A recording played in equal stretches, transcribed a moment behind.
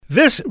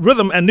This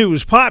Rhythm and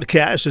News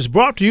podcast is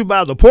brought to you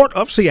by the Port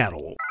of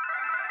Seattle.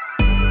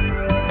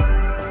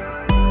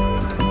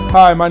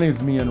 Hi, my name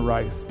is Mian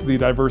Rice, the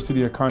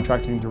Diversity and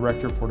Contracting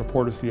Director for the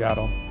Port of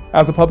Seattle.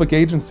 As a public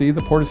agency,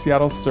 the Port of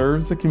Seattle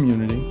serves the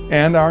community,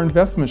 and our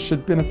investments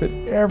should benefit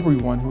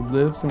everyone who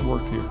lives and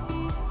works here.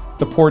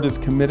 The Port is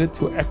committed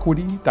to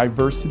equity,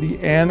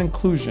 diversity, and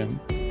inclusion,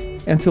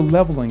 and to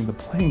leveling the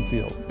playing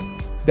field.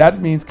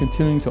 That means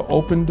continuing to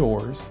open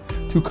doors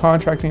to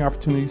contracting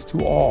opportunities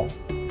to all,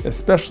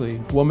 especially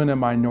women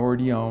and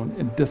minority-owned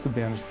and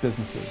disadvantaged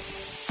businesses.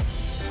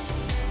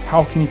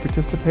 How can you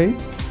participate?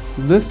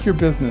 List your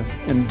business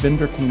in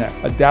Vendor Connect,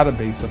 a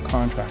database of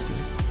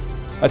contractors.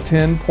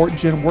 Attend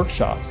PortGen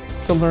workshops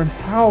to learn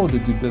how to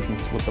do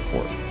business with the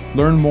Port.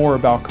 Learn more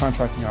about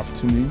contracting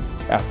opportunities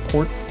at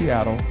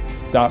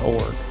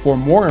portseattle.org. For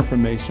more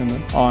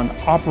information on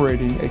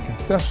operating a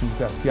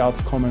concessions at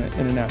Seattle-Tacoma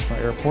International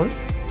Airport,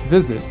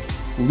 visit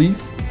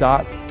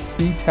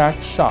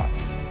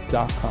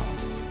lease.ctacshops.com.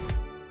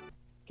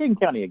 King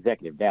County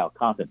Executive Dow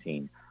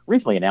Constantine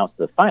recently announced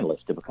the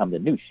finalists to become the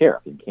new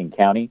sheriff in King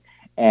County,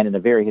 and in a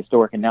very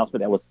historic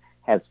announcement that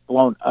has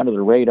flown under the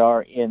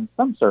radar in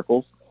some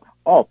circles,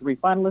 all three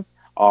finalists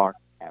are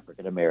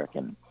African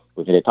American.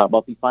 We're going to talk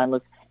about the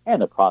finalists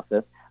and the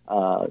process.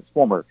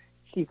 Former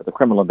Chief of the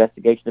Criminal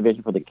Investigation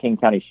Division for the King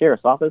County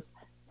Sheriff's Office,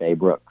 Faye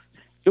Brooks.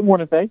 Good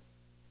morning, Faye.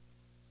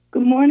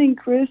 Good morning,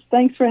 Chris.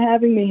 Thanks for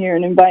having me here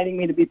and inviting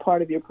me to be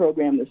part of your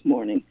program this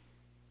morning.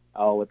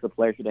 Oh, it's a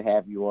pleasure to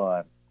have you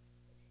on.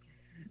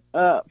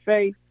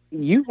 Faye,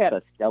 you had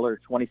a stellar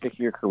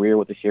 26-year career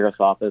with the Sheriff's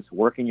Office,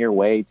 working your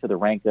way to the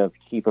rank of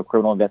Chief of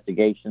Criminal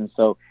Investigations,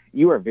 so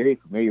you are very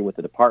familiar with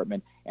the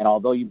department, and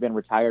although you've been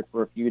retired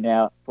for a few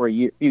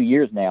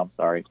years now,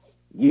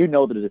 you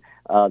know the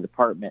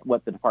department,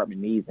 what the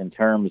department needs in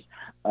terms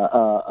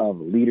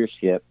of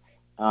leadership.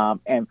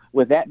 And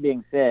with that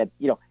being said,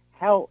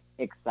 how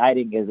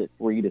exciting is it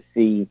for you to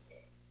see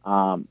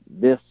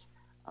this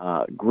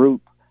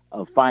group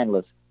of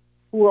finalists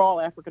who are all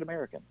African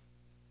American?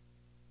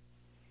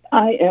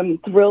 I am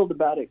thrilled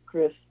about it,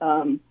 Chris.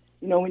 When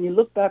you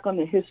look back on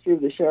the history of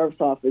the Sheriff's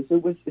Office,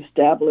 it was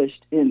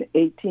established in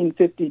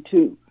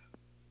 1852,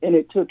 and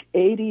it took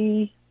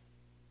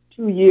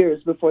 82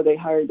 years before they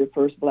hired their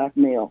first black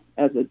male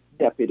as a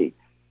deputy.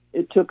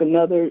 It took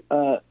another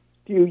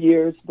few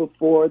years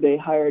before they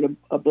hired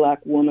a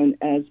black woman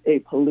as a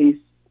police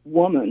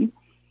woman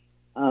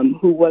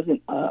who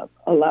wasn't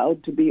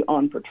allowed to be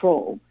on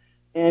patrol.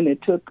 And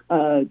it took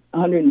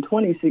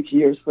 126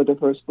 years for the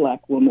first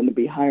black woman to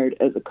be hired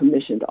as a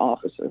commissioned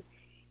officer.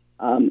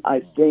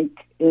 I think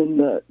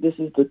this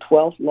is the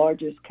 12th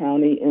largest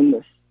county in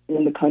the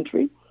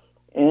country,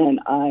 and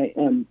I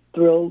am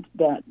thrilled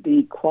that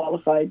the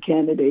qualified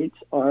candidates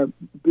are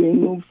being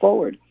moved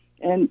forward.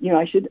 And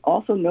I should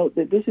also note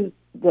that this is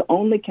the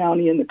only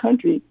county in the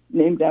country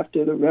named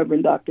after the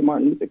Reverend Dr.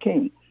 Martin Luther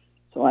King.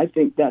 So I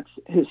think that's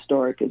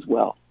historic as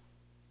well.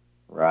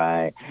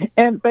 Right.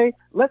 And Faye,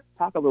 let's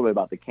talk a little bit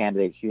about the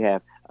candidates. You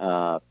have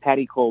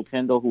Patty Cole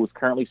Tyndall, who is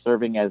currently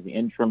serving as the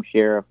interim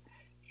sheriff,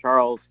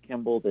 Charles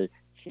Kimball, the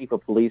chief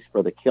of police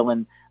for the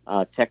Killen,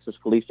 Texas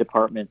Police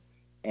Department,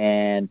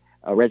 and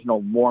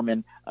Reginald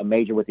Mormon, a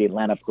major with the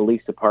Atlanta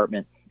Police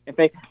Department. And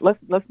Faye,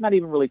 let's not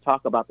even really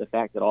talk about the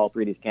fact that all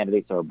three of these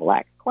candidates are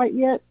black quite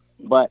yet,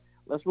 but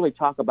let's really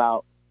talk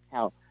about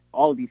how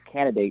all of these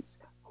candidates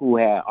who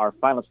are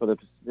finalists for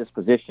this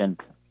position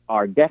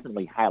are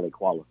definitely highly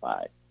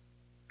qualified.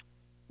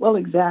 Well,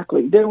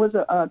 exactly. There was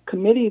a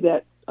committee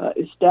that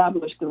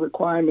established the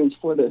requirements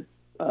for the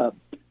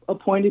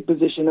appointed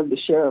position of the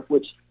sheriff,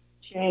 which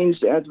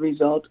changed as a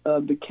result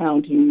of the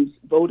county's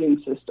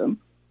voting system.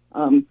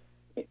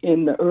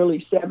 In the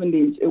early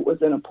 70s, it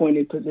was an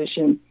appointed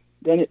position.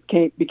 Then it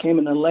became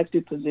an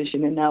elected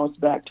position, and now it's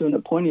back to an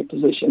appointed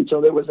position. So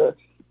there was a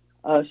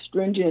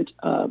stringent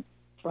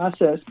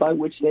process by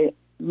which they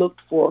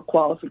looked for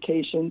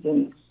qualifications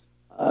and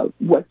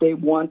what they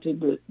wanted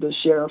the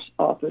sheriff's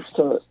office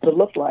to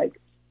look like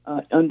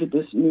under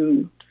this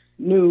new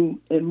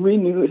and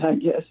renewed,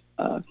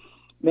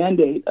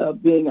 mandate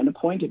of being an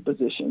appointed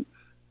position.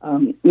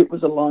 It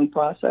was a long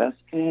process,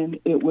 and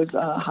it was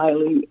a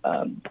highly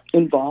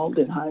involved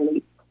and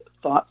highly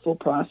thoughtful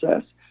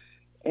process.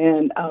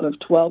 And out of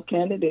 12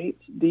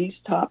 candidates, these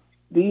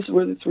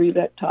were the three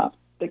that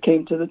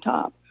came to the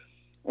top.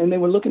 And they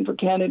were looking for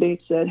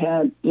candidates that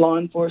had law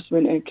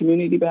enforcement and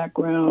community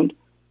background,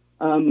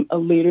 a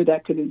leader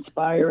that could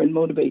inspire and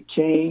motivate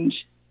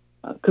change,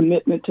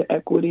 commitment to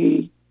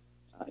equity,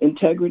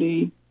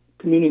 integrity,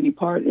 community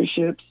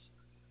partnerships,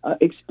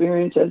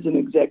 experience as an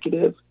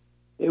executive.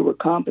 They were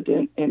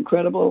competent and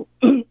credible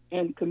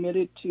and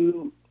committed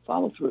to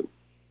follow through.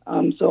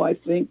 So I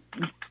think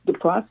the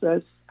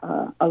process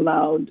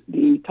allowed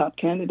the top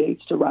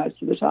candidates to rise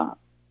to the top.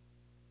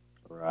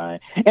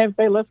 Right. And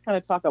Faye, let's kind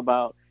of talk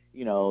about,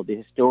 the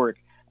historic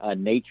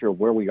nature of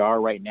where we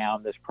are right now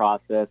in this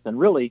process, and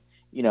really,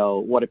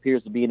 what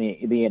appears to be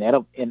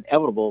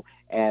inevitable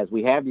as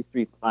we have these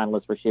three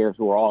finalists for sheriffs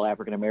who are all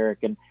African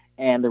American.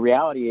 And the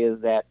reality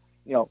is that,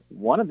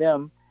 one of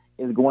them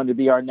is going to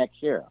be our next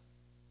sheriff.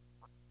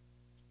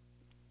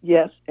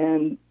 Yes,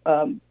 and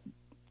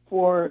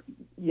for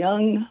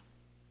young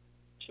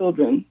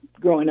children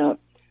growing up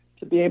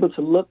to be able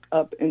to look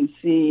up and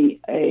see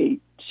a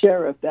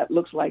sheriff that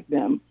looks like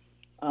them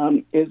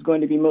is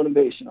going to be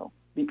motivational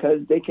because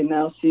they can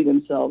now see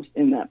themselves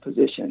in that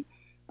position.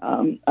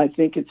 I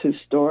think it's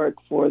historic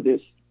for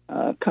this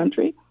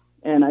country,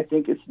 and I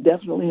think it's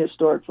definitely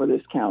historic for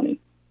this county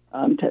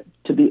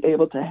to be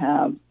able to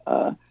have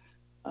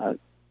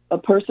a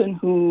person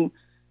who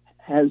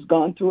has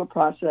gone through a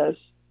process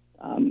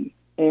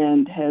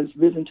and has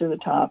risen to the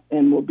top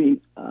and will be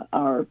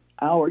our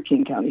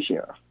King County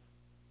Sheriff.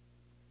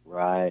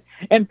 Right.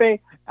 And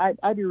Faye,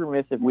 I'd be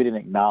remiss if we didn't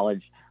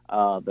acknowledge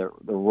the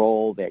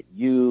role that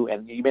you,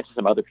 and you mentioned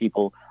some other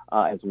people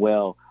as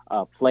well,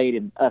 played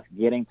in us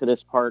getting to this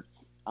part.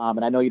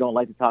 And I know you don't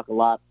like to talk a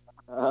lot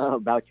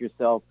about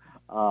yourself,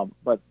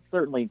 but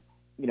certainly,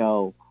 you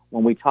know,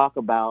 when we talk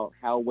about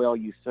how well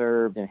you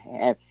served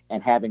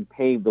and having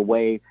paved the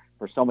way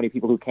for so many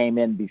people who came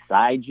in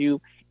beside you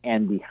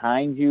and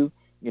behind you,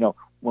 you know,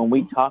 when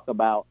we talk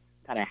about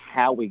kind of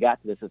how we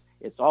got to this,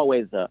 it's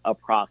always a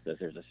process.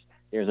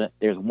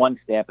 There's one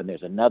step and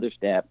there's another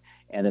step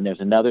and then there's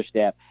another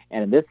step.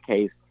 And in this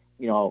case,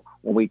 you know,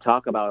 when we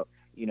talk about,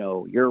 you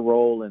know, your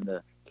role in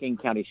the King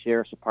County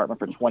Sheriff's Department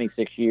for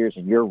 26 years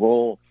and your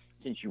role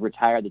since you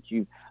retired that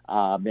you've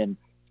been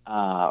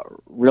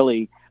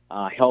really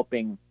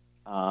helping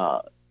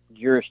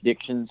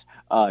jurisdictions,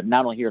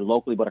 not only here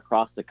locally, but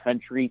across the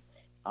country,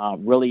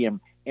 really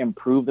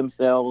improve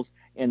themselves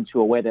into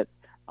a way that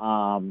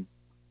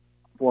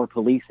for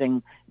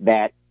policing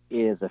that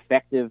is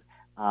effective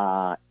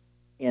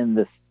in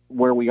this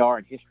where we are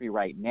in history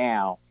right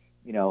now.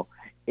 You know,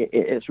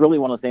 it's really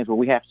one of those things where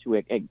we have to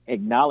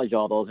acknowledge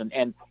all those.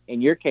 And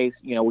in your case,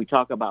 you know, we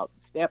talk about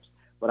steps,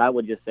 but I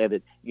would just say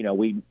that, you know,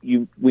 we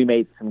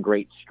made some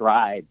great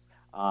strides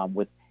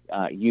with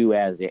you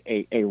as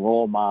a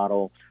role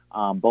model,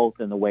 both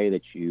in the way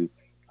that you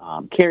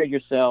carried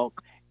yourself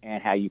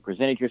and how you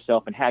presented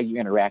yourself and how you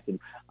interacted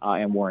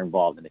and were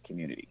involved in the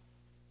community.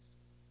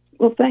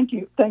 Well, thank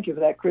you for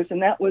that, Chris.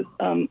 And that was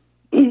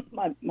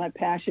my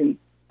passion.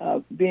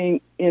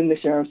 Being in the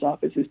sheriff's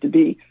office is to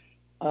be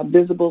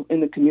visible in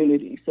the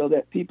community, so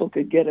that people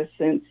could get a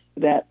sense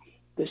that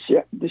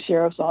the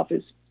sheriff's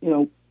office, you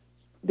know,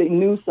 they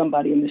knew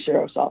somebody in the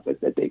sheriff's office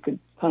that they could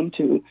come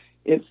to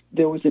if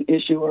there was an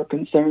issue or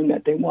concern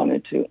that they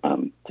wanted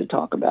to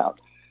talk about.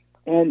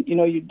 And, you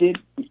know, you did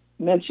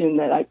mention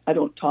that I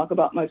don't talk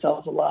about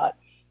myself a lot.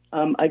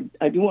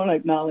 I do want to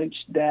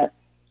acknowledge that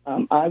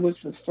I was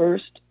the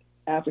first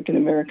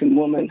African-American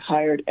woman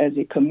hired as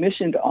a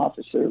commissioned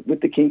officer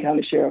with the King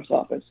County Sheriff's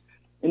Office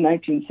in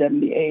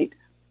 1978.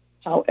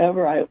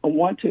 However, I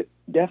want to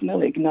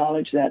definitely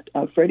acknowledge that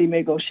Freddie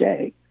Mae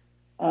Gaucher,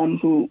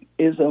 who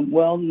is a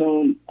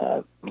well-known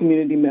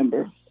community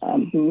member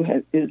who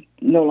is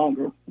no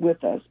longer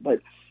with us, but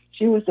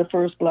she was the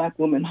first Black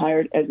woman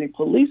hired as a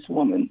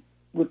policewoman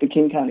with the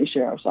King County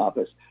Sheriff's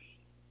Office.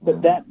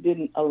 But that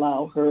didn't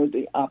allow her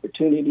the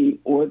opportunity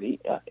or the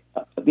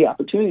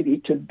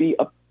opportunity to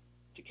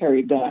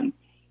carry a gun.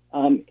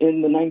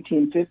 In the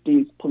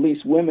 1950s,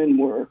 police women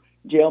were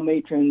jail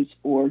matrons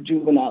or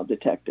juvenile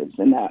detectives,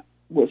 and that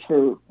was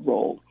her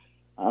role.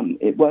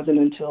 It wasn't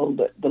until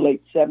the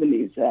late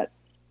 70s that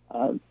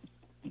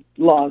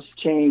laws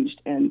changed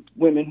and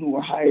women who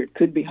were hired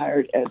could be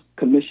hired as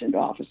commissioned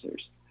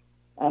officers.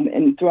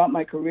 And throughout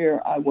my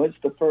career, I was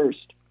the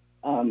first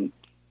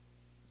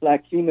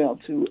Black female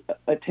to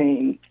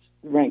attain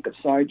the rank of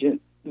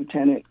sergeant,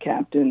 lieutenant,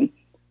 captain,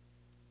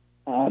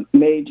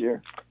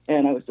 major,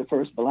 and I was the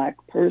first Black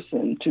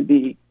person to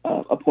be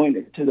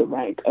appointed to the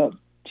rank of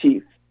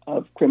chief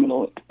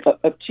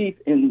chief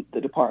in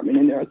the department.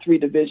 And there are 3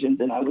 divisions,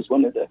 and I was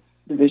one of the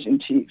division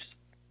chiefs.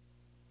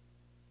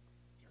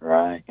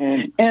 Right.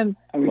 And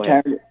I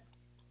retired.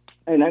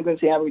 And I'm going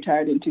to say I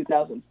retired in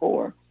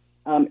 2004.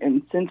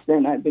 And since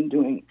then, I've been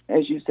doing,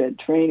 as you said,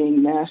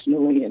 training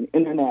nationally and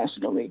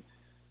internationally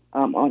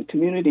on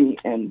community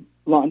and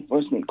law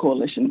enforcement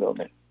coalition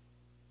building.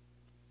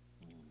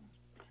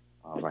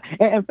 All right.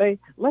 And Faye,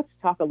 let's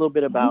talk a little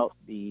bit about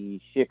the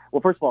shift.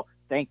 Well, first of all,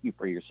 thank you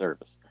for your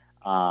service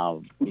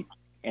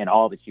and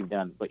all that you've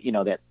done. But, you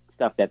know, that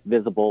stuff that's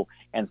visible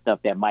and stuff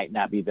that might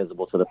not be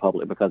visible to the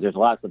public, because there's a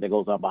lot of stuff that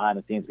goes on behind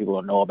the scenes people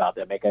don't know about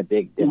that make a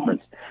big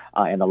difference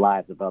in the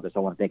lives of others. So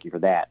I want to thank you for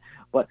that.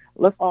 But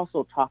let's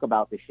also talk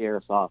about the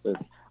sheriff's office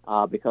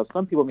because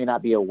some people may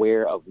not be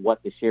aware of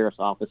what the sheriff's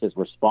office is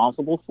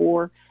responsible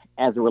for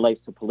as it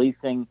relates to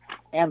policing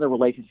and the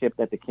relationship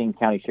that the King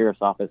County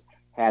Sheriff's Office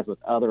has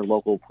with other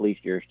local police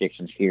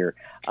jurisdictions here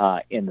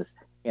in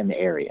the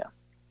area.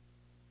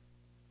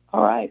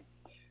 All right.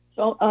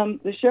 So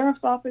the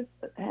Sheriff's Office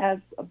has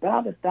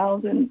about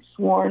 1,000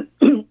 sworn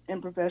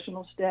and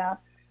professional staff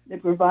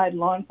that provide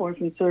law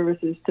enforcement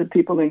services to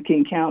people in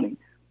King County.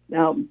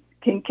 Now,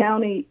 King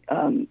County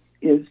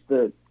is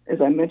as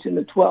I mentioned,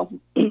 the 12th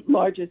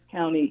largest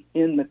county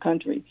in the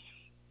country.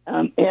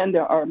 And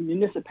there are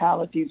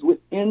municipalities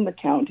within the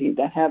county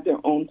that have their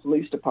own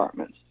police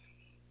departments.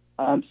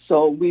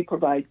 So we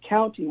provide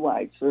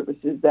county-wide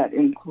services that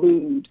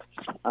include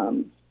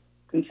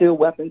concealed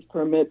weapons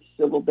permits,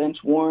 civil bench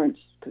warrants,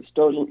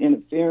 custodial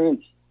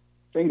interference,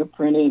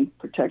 fingerprinting,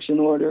 protection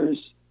orders,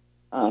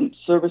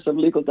 service of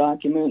legal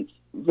documents,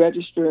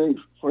 registry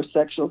for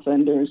sexual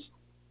offenders.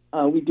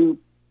 We do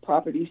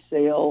property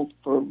sale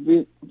for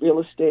real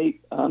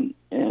estate,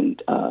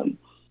 and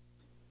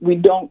we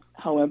don't,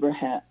 however,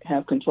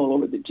 have control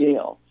over the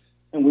jail.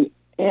 And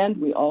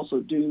we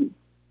also do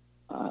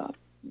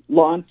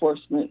law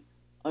enforcement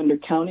under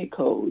county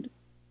code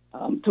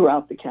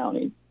throughout the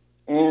county.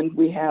 And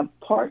we have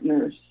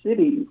partner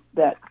cities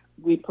that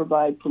we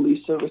provide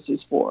police services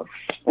for.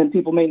 And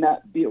people may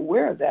not be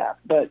aware of that,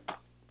 but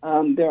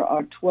there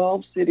are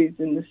 12 cities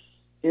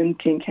in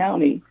King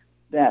County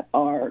that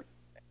are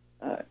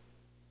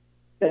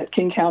that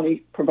King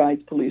County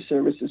provides police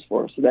services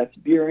for. So that's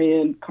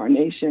Burien,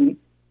 Carnation,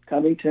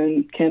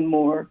 Covington,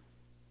 Kenmore,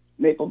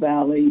 Maple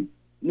Valley,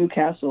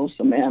 Newcastle,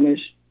 Sammamish,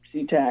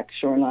 SeaTac,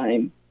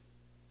 Shoreline,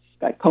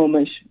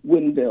 Skykomish,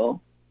 Woodinville,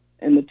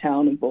 and the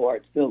town of Beaux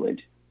Arts Village.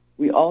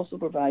 We also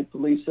provide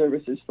police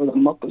services for the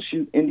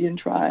Muckleshoot Indian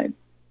Tribe,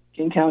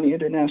 King County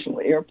International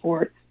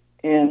Airport,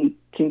 and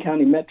King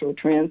County Metro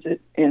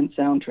Transit and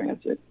Sound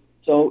Transit.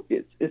 So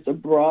it's a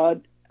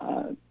broad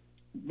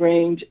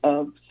range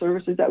of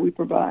services that we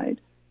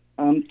provide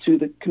to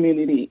the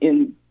community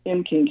in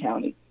King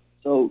County.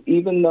 So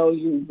even though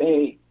you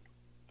may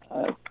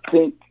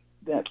think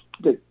that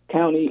the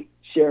county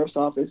sheriff's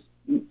office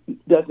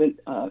doesn't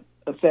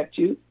affect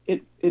you,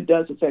 it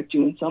does affect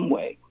you in some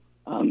way.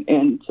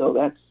 And so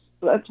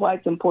that's why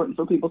it's important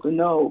for people to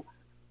know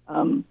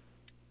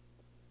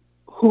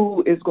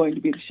who is going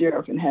to be the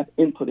sheriff and have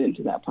input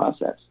into that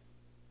process.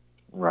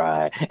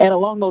 Right. And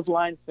along those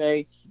lines,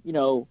 say,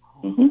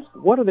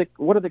 what are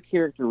the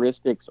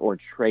characteristics or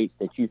traits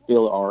that you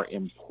feel are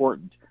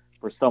important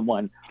for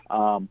someone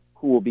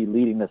who will be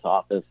leading this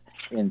office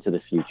into the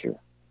future?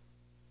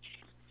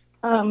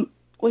 Well,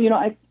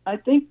 I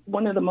think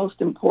one of the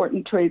most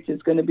important traits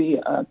is going to be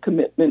a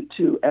commitment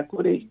to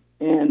equity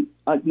and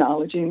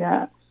acknowledging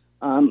that,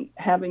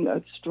 having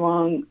a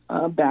strong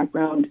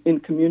background in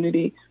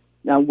community.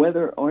 Now,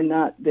 whether or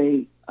not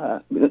they,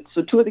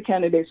 so two of the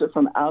candidates are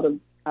from out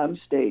of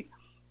state,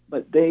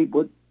 but they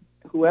would,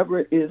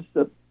 whoever is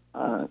the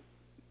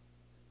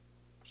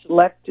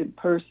selected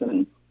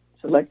person,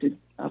 selected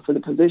for the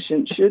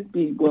position, should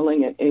be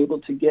willing and able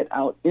to get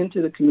out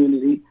into the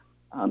community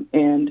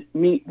and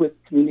meet with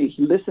community,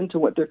 listen to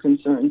what their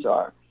concerns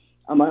are.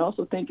 I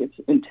also think it's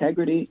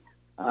integrity.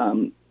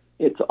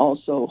 It's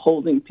also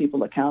holding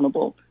people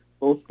accountable,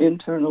 both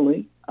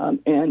internally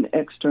and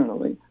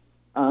externally,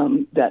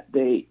 that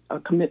they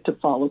commit to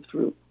follow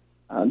through.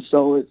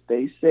 So if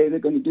they say they're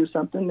going to do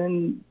something,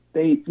 then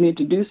they need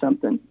to do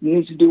something. They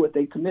need to do what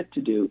they commit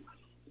to do.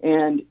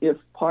 And if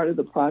part of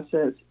the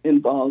process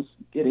involves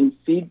getting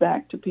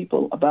feedback to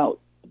people about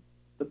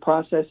the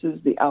processes,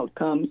 the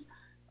outcomes,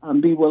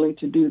 be willing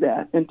to do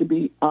that and to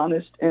be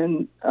honest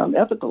and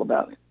ethical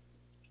about it.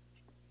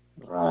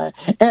 Right.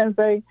 And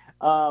Faye,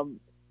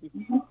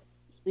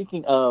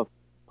 speaking of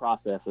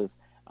processes,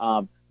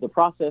 the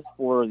process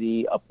for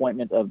the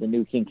appointment of the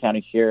new King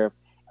County Sheriff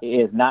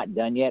is not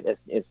done yet.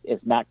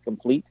 It's not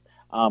complete,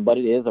 but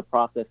it is a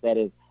process that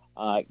is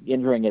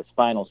entering its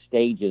final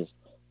stages.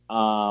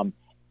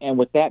 And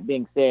with that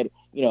being said,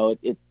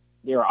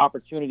 there are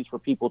opportunities for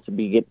people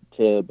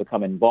to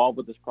become involved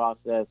with this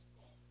process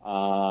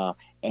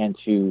and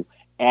to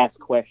ask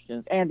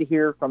questions and to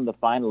hear from the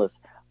finalists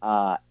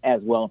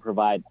as well and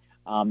provide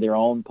their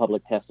own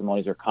public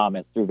testimonies or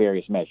comments through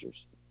various measures.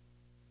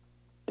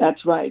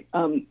 That's right.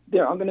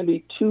 There are going to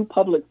be two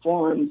public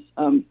forums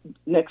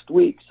next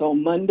week. So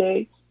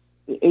Monday,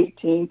 the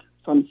 18th,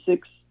 from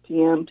 6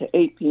 p.m. to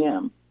 8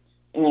 p.m.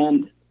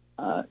 and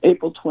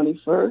April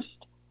 21st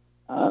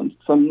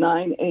from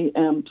 9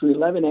 a.m. to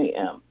 11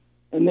 a.m.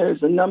 And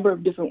there's a number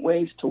of different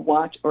ways to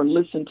watch or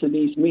listen to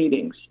these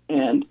meetings.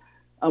 And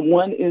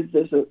one is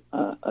there's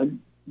a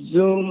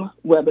Zoom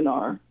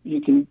webinar. You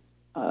can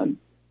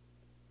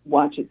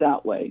watch it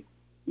that way.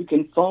 You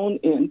can phone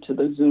into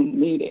the Zoom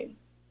meeting.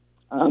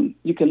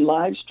 You can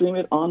live stream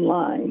it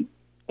online,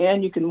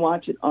 and you can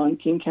watch it on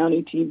King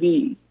County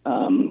TV,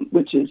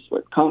 which is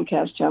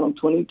Comcast Channel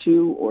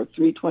 22 or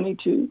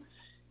 322.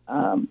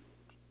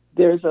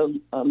 There's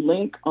a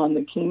link on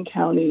the King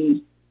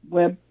County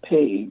web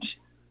page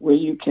where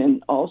you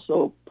can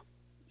also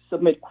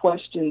submit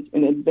questions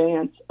in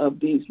advance of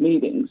these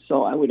meetings.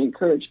 So I would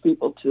encourage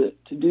people to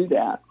do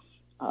that.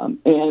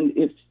 And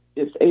if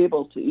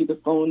able, to either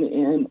phone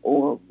in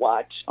or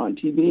watch on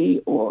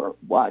TV or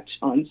watch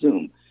on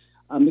Zoom.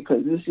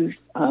 Because this is,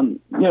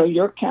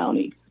 your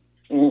county,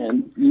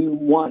 and you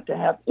want to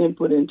have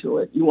input into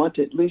it. You want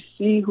to at least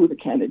see who the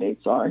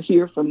candidates are,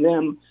 hear from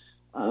them,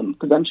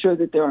 because I'm sure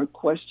that there are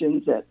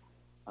questions that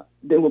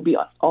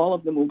all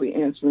of them will be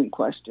answering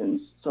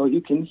questions. So you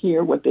can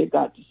hear what they've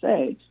got to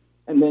say,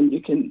 and then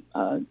you can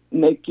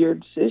make your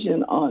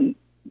decision on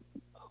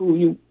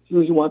who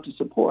you want to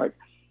support.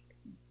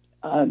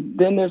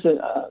 Then there's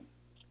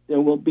There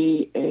will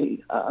be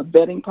a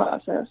vetting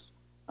process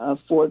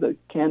for the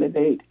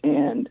candidate,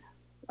 and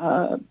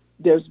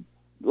there's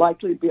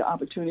likely to be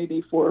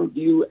opportunity for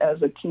you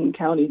as a King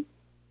County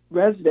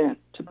resident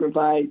to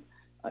provide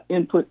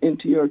input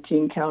into your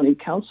King County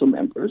council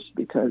members,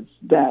 because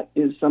that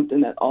is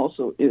something that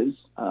also is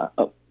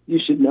you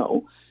should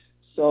know.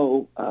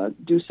 So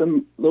do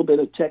some little bit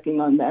of checking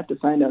on that to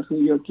find out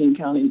who your King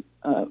County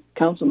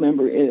council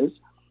member is,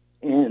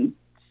 and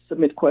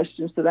submit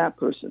questions to that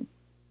person.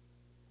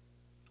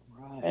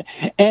 Right.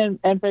 And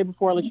Faye,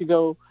 before I let you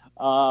go,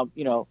 how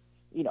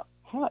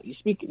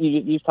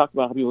you've talked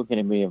about how people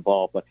can be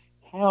involved, but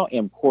how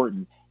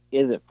important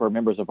is it for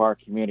members of our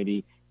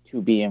community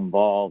to be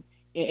involved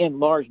in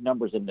large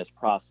numbers in this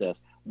process,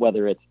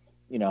 whether it's,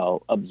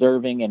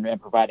 observing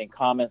and providing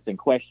comments and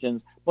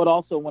questions, but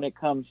also when it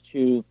comes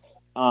to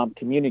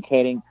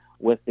communicating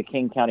with the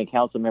King County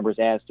Council members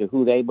as to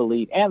who they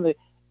believe and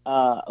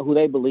who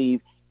they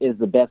believe is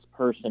the best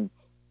person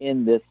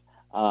in this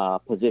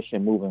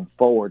position moving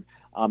forward,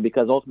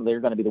 because ultimately they're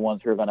going to be the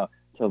ones who are going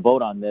to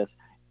vote on this.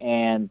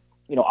 And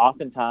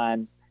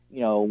oftentimes,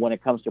 when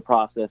it comes to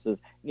processes,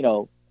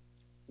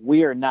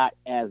 we are not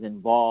as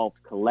involved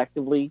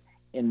collectively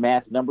in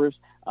mass numbers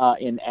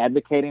in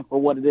advocating for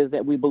what it is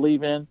that we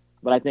believe in.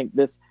 But I think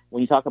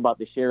when you talk about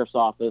the sheriff's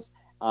office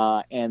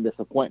and this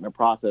appointment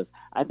process,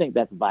 I think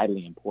that's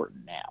vitally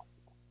important now.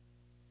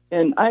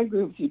 And I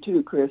agree with you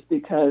too, Chris,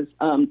 because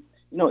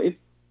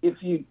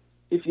if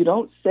you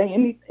don't say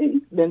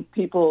anything, then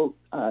people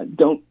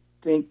don't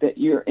think that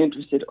you're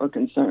interested or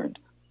concerned.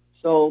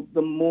 So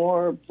the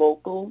more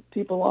vocal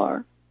people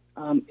are,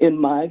 in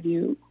my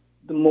view,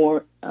 the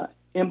more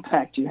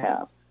impact you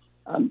have.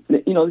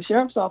 The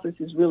sheriff's office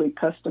is really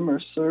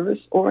customer service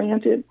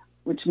oriented,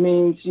 which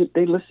means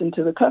they listen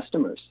to the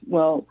customers.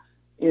 Well,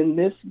 in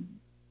this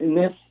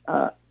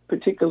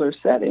particular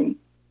setting,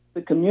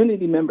 the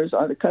community members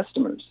are the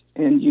customers,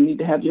 and you need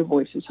to have your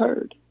voices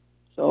heard.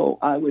 So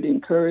I would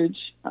encourage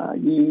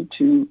you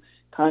to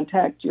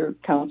contact your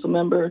council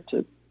member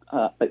to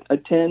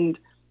attend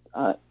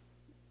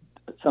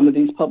some of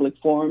these public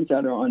forums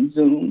that are on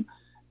Zoom,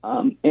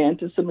 and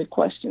to submit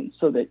questions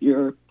so that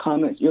your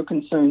comments, your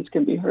concerns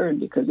can be heard.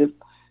 Because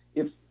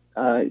if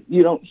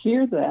you don't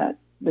hear that,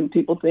 then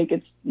people think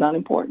it's not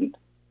important.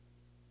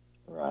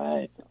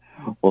 Right.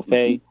 Well,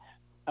 Faye,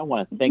 I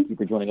want to thank you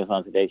for joining us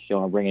on today's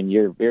show and bringing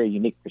your very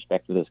unique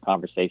perspective to this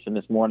conversation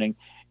this morning.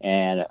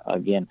 And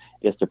again,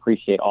 just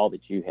appreciate all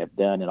that you have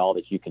done and all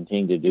that you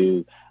continue to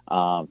do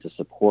to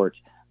support,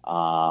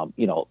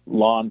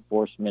 law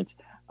enforcement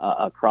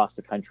across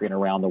the country and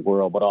around the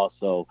world, but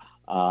also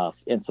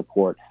in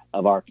support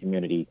of our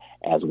community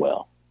as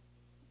well.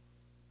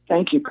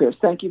 Thank you, Chris.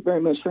 Thank you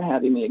very much for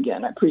having me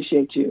again. I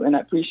appreciate you, and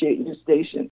I appreciate your station.